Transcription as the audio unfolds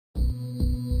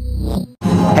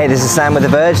Hey, this is Sam with The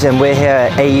Verge, and we're here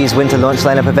at AU's Winter Launch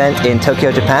Lineup event in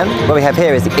Tokyo, Japan. What we have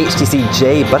here is the HTC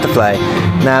J Butterfly.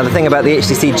 Now, the thing about the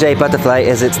HTC J Butterfly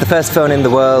is it's the first phone in the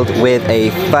world with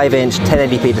a 5-inch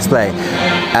 1080p display.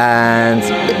 And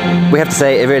we have to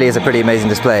say, it really is a pretty amazing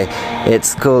display.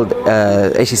 It's called,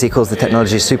 HTC calls the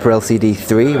technology Super LCD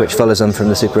 3, which follows on from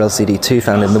the Super LCD 2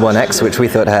 found in the 1X, which we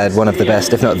thought had one of the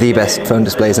best, if not the best, phone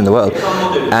displays in the world.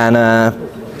 And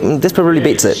this probably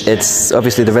beats it. It's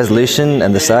obviously the resolution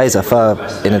and the size are far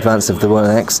in advance of the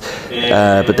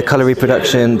 1X, but the color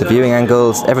reproduction, the viewing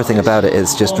angles, everything about it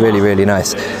is just really, really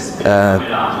nice.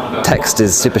 Text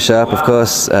is super sharp, of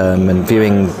course, and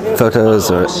viewing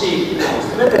photos or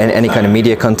any kind of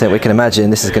media content we can imagine,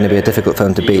 this is going to be a difficult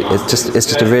phone to beat. It's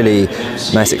just a really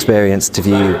nice experience to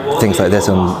view things like this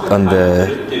on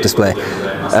the display.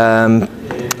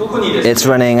 It's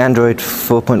running Android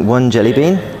 4.1 Jelly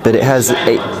Bean, but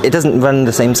it doesn't run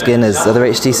the same skin as other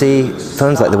HTC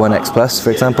phones, like the 1X Plus, for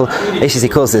example. HTC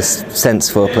calls this Sense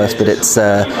 4 Plus, but it's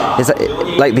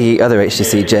like the other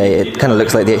HTC J. It kind of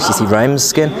looks like the HTC Rhymes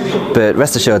skin, but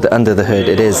rest assured that under the hood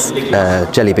it is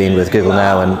Jelly Bean with Google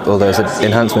Now and all those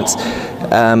enhancements.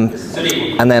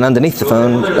 And then underneath the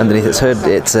phone, underneath its hood,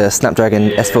 it's a Snapdragon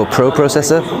S4 Pro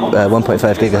processor, 1.5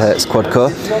 GHz quad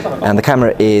core, and the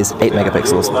camera is 8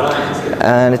 megapixels.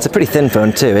 And it's a pretty thin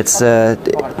phone too. It's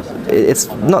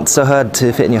not so hard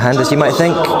to fit in your hand as you might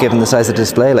think, given the size of the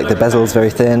display. Like, the bezel's very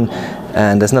thin,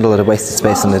 and there's not a lot of wasted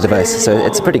space on the device, so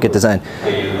it's a pretty good design.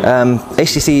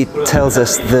 HTC tells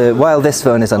us that while this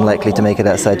phone is unlikely to make it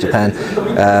outside Japan,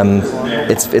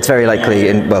 it's very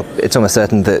likely, well, it's almost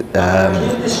certain that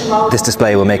this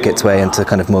display will make its way into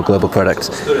kind of more global products.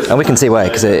 And we can see why,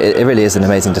 because it really is an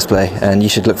amazing display, and you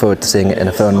should look forward to seeing it in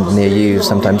a phone near you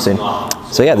sometime soon.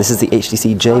 So yeah, this is the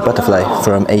HTC J Butterfly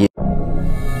from AU.